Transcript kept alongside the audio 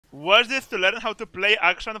Watch this to learn how to play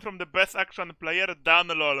action from the best action player, Dan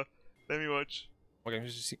lol. Let me watch. Okay,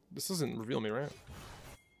 this doesn't reveal me, right?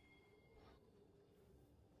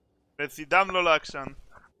 Let's see, Dan lol action.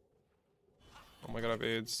 Oh my god, I have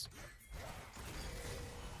AIDS.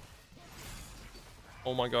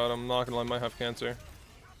 Oh my god, I'm not gonna lie, I might have cancer.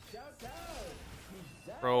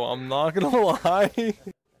 Bro, I'm not gonna lie.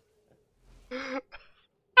 Oh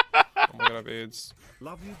my god, I have AIDS.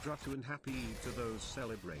 Love you, Drututt, and happy Eid to those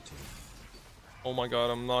celebrating. Oh my god,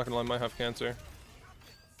 I'm not gonna lie, I might have cancer.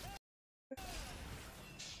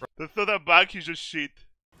 That's not a bug, he's just shit.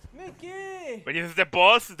 Mickey! But this is the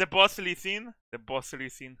boss Lee Sin. The boss Lee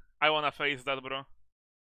Sin. I wanna face that, bro.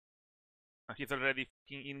 He's already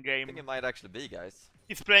fucking in game. I think it might actually be, guys.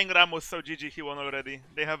 He's playing Ramos, so GG, he won already.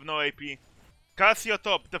 They have no AP. Casio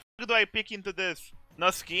top. The fuck do I pick into this?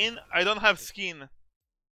 No skin? I don't have skin.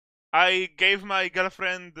 I gave my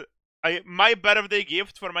girlfriend... my birthday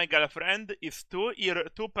gift for my girlfriend is two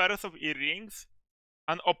pairs of earrings,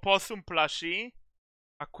 an opossum plushie,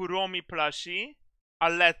 a Kuromi plushie, a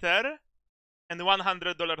letter, and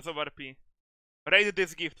 $100 of RP. Rate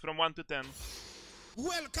this gift from 1 to 10.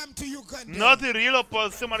 Welcome to Uganda! Not a real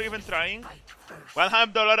opossum, are you even trying?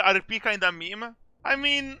 $100 RP kinda meme. I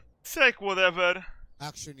mean, it's like whatever.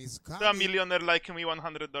 Action is To a coming. millionaire like me,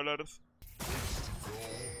 $100.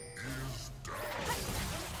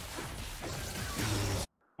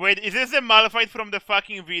 Wait, is this the Malphite from the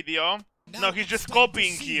fucking video? No, he's just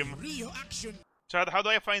copying him. Chad, how do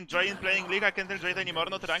I find joy in playing League? I can't enjoy it anymore,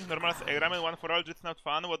 not ranked, normal Agram and one for all, just not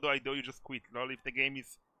fun. What do? You just quit, lol. If the game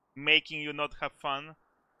is making you not have fun,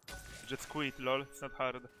 just quit, lol. It's not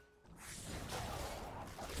hard.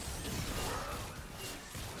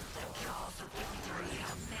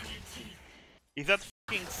 Is that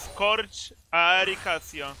fucking Scorch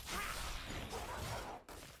Aricasio?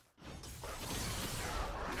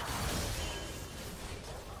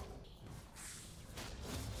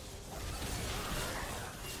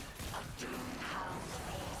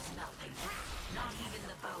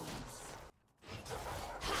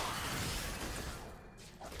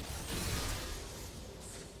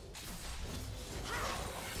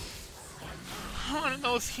 Oh,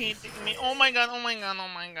 those hitting me. Oh my god, oh my god, oh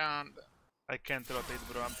my god. I can't rotate,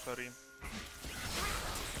 bro, I'm sorry.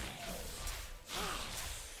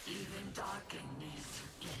 Even darken needs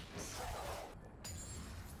to eat.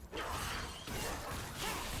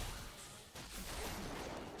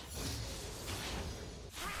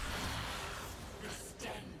 The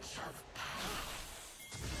stench of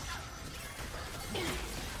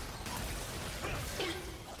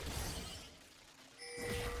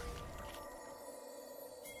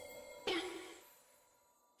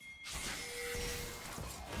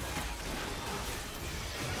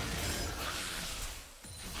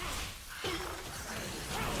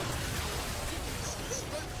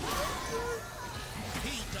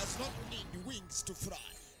to fry.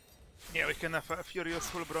 Yeah, we can have a furious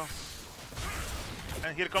full, bro.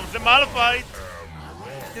 And here comes the Malphite!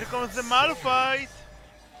 Here comes the Malphite!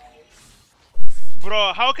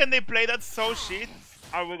 Bro, how can they play that so shit?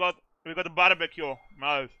 Oh, we got barbecue.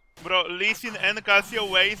 Nice. Bro, Lee Sin and Casio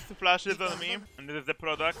waste flashes on me. And this is the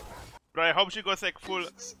product. Bro, I hope she goes like full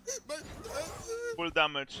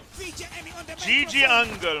damage. GG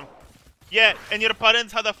angle. Yeah, and your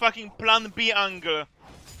parents had a fucking plan B angle.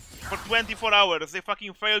 For 24 hours, they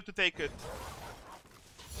fucking failed to take it.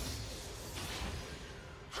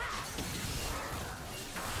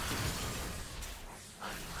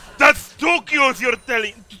 That's 2 kills you're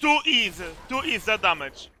telling! 2 is that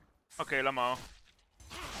damage. Okay, Lamao.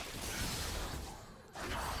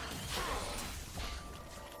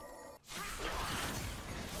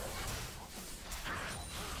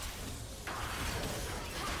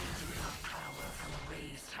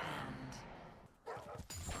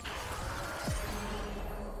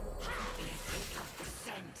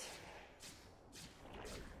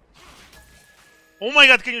 Oh my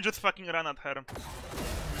god, can you just fucking run at her?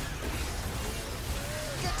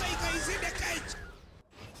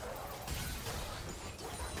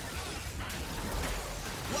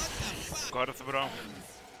 Of course, bro.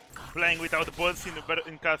 Playing without balls in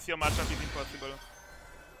Casio matchup is impossible.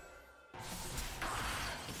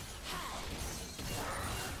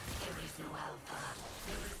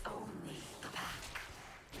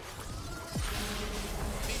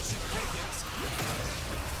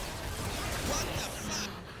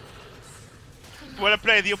 Well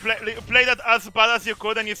played, you played that as bad as you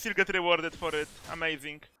could and you still get rewarded for it.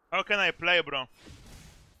 Amazing. How can I play, bro?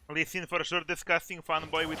 Listen, for sure, disgusting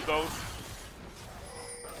fanboy with ghosts.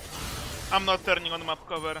 I'm not turning on map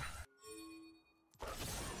cover.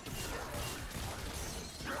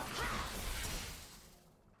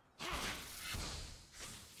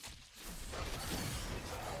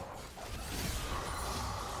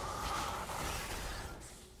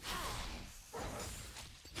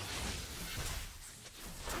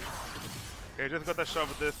 Okay, just gotta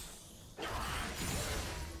shove this.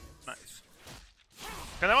 Nice.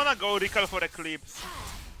 Kinda wanna go recall for Eclipse.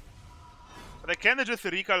 But I can't just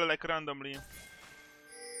recall like randomly.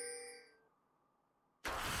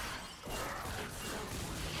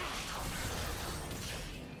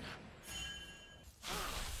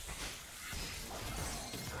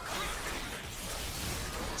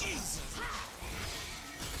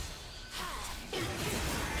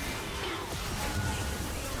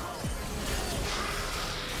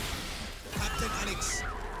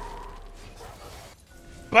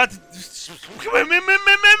 But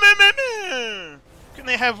can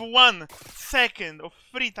I have 1 second of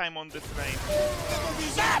free time on this lane?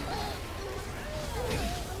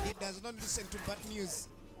 He does not listen to bad news.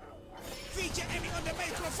 Feature Emmy on the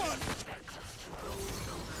microphone.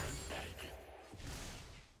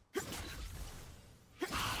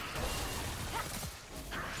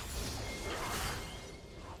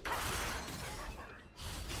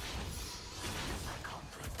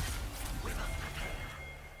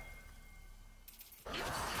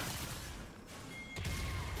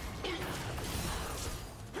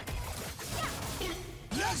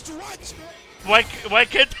 Watch. Why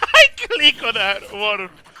can't I click on her?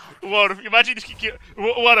 Worf, imagine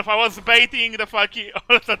Worf, I was baiting the fucking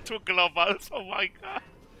also 2 globals. Oh my god.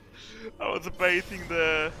 I was baiting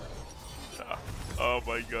the oh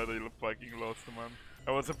my god, I fucking lost, man.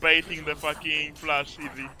 I was baiting the fucking flash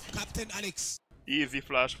easy. Captain Alex. Easy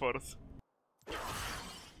flash force.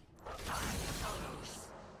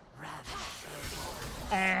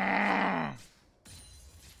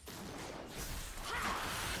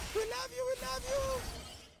 We love you, we love you.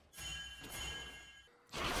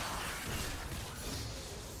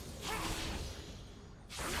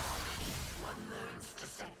 One learns to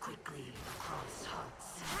step quickly across hearts.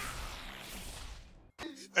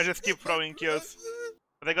 I just keep throwing kills.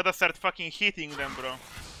 But I gotta start fucking hitting them, bro.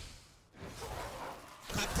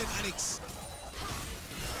 Captain Alex.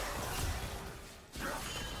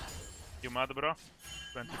 You mad, bro?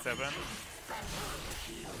 27.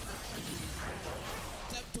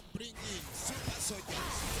 Time to bring in super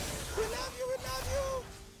soldiers. We love you, we love you.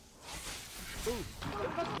 Ooh,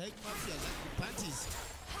 like mafia, like the panties.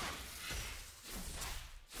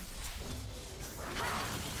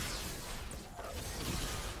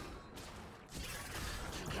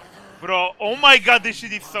 Bro, oh my god, this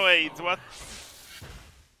shit is so AIDS, what?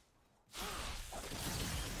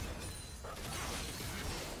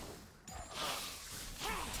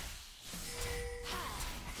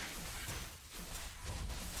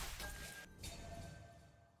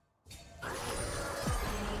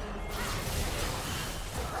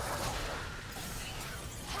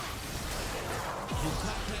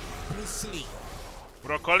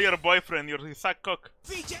 Bro, call your boyfriend, you suck cock.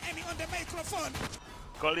 Feature Emmy on the microphone.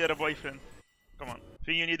 Call your boyfriend. Come on.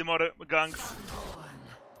 Think you need more ganks.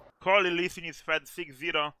 Call Elysian is fed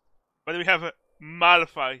 6-0. But we have a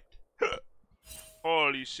Malphite.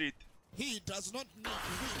 Holy shit. He does not need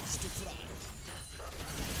wings to fly.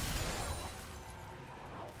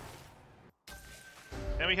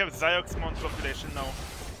 And we have Ziox Mount population now.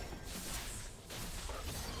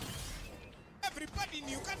 Everybody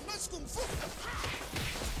knew can not kung fu.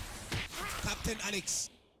 Captain Alex.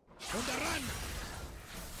 On the run.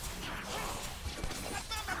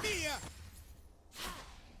 Mamma mia.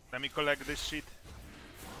 Let me collect this shit.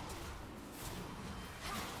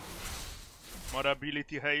 More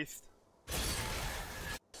ability haste.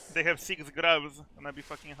 They have 6 grabs. Gonna be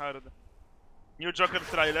fucking hard. New Joker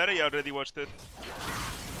trailer, I already watched it.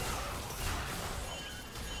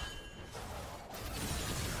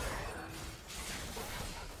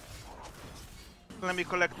 Let me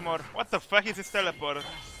collect more. What the fuck is this teleport?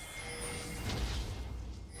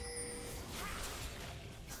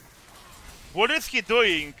 What is he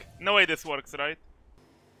doing? No way this works, right?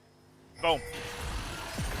 Boom.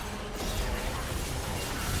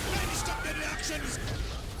 Stop the reactions.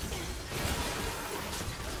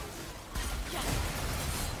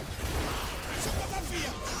 Super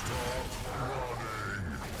mafia.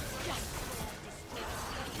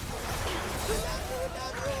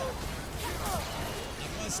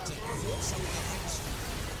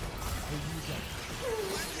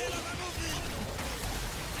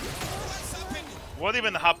 What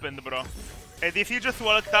even happened, bro? And if he just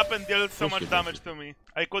walked up and dealt so much damage to me,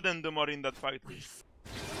 I couldn't do more in that fight.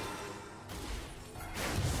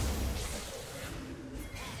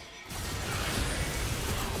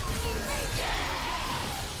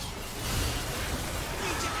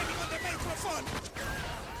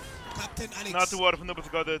 Captain Alex. Not worth,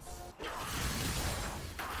 noobs got it.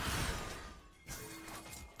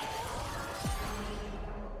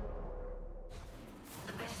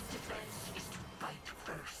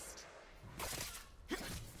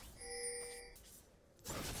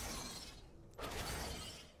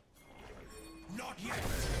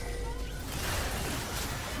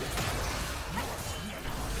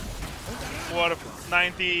 worth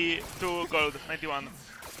 92 gold, 91.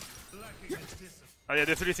 Oh yeah,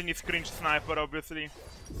 this Lee Sin is cringe sniper, obviously.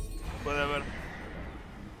 Whatever.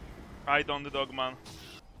 I don't dog, man.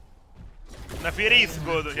 Nafiri is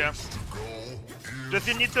good, yeah. Just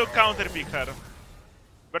you need to counter pick her.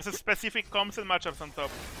 Versus specific comps and matchups on top.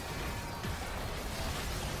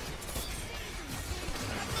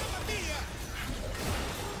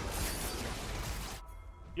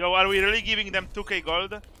 Yo, are we really giving them 2k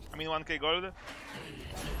gold? I mean 1k gold?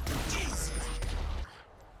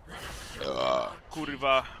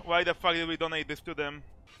 Kurwa, why the fuck did we donate this to them?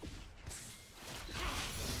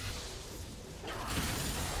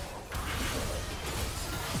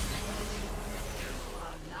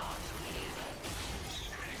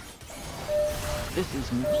 This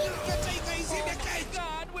is me.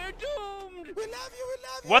 God, we're doomed. We love you, we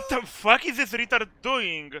love you. What the fuck is this retard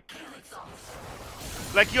doing?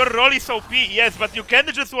 Like, your role is OP, yes, but you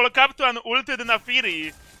can't just walk up to an ulted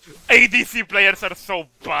Nafiri. ADC players are so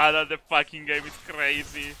bad at the fucking game, it's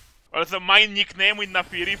crazy. Also, my nickname with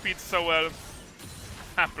Nafiri fits so well.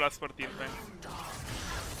 Ah, plus 14 times.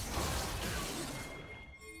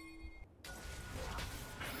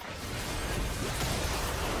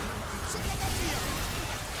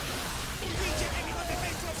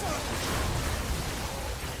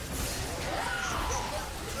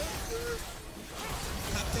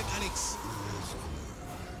 Captain Alex.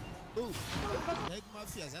 Ooh. Egg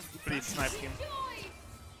Mafias, that's good. Please snipe him.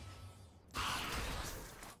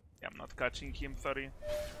 Yeah, I'm not catching him, sorry.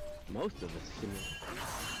 Most of us can.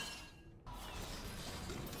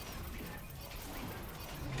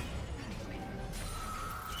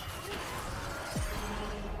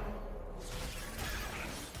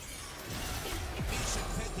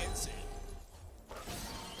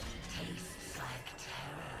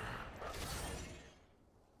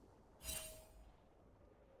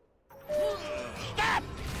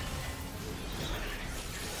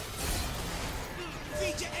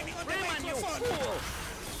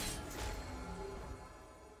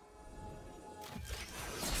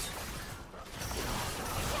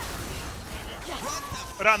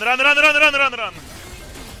 Run, run, run, run, run, run, run!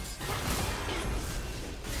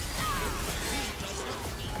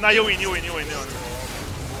 Nah, you win, you win, you win, you win.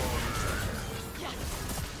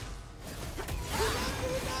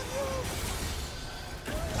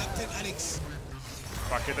 Captain Alex.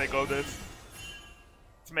 Fuck it, I got this.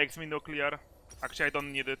 This makes me nuclear. Actually, I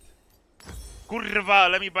don't need it.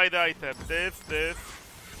 Kurwa, let me buy the item. This,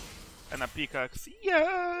 and a pickaxe.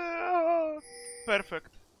 Yeah!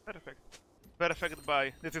 Perfect, perfect. Perfect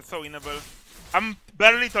buy. This is so winnable. I'm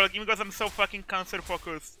barely talking because I'm so fucking cancer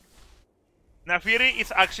focused. Nafiri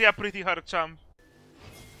is actually a pretty hard champ.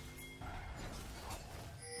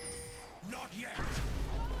 Not yet.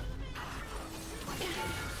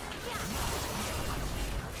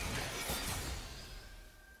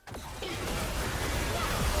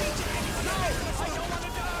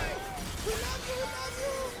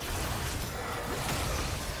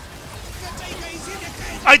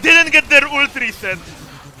 I didn't get their ult reset.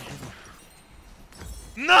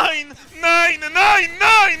 9!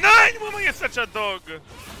 Mama is such a dog.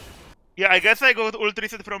 Yeah, I guess I got ult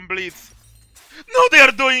reset from Blitz. No, they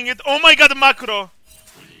are doing it. Oh my god, macro.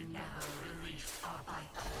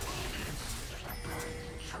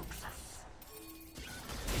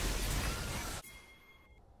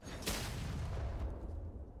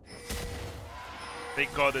 They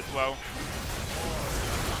got it, wow.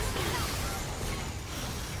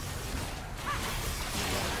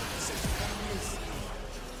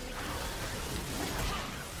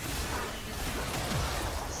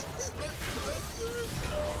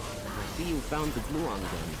 You found the gluon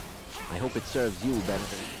gun. I hope it serves you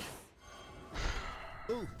better.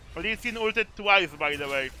 Lee Sin ulted twice, by the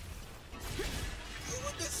way.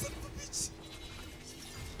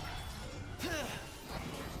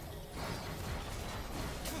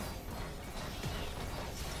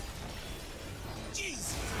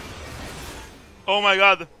 Oh my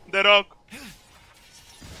god, the rock.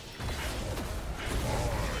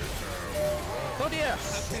 Oh dear!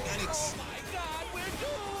 Captain Alex. My God, we're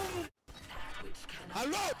doomed.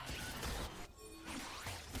 Hello.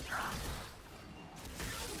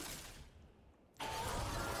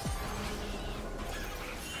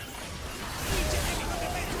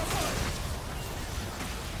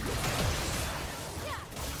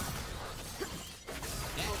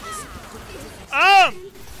 Ah!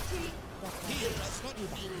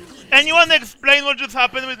 Anyone explain what just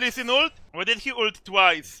happened with Lee Sin ult? Why did he ult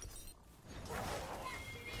twice?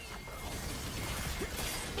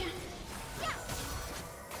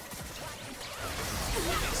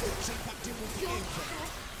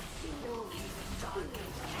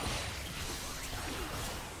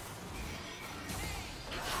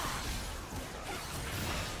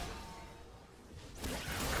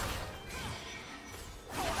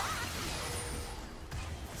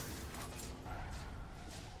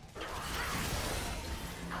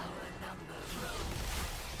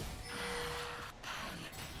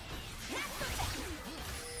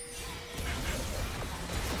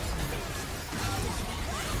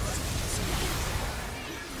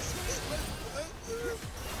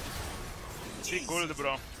 She gold,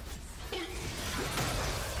 bro.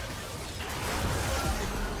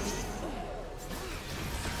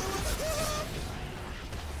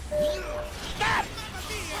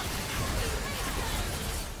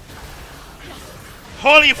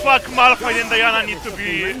 Holy fuck, Malphite and Diana need to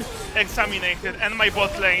be examined, and my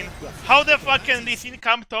bot lane. How the fuck can this in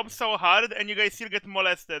come top so hard and you guys still get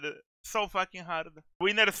molested? So fucking hard.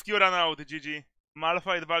 Winner skew run out, GG.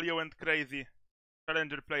 Malphite value went crazy.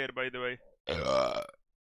 Challenger player, by the way.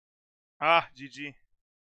 GG.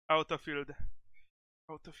 Out of field.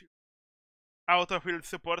 Out of field. Out of field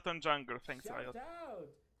support on jungle. Thanks, Riot. Shout out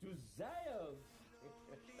to Zion.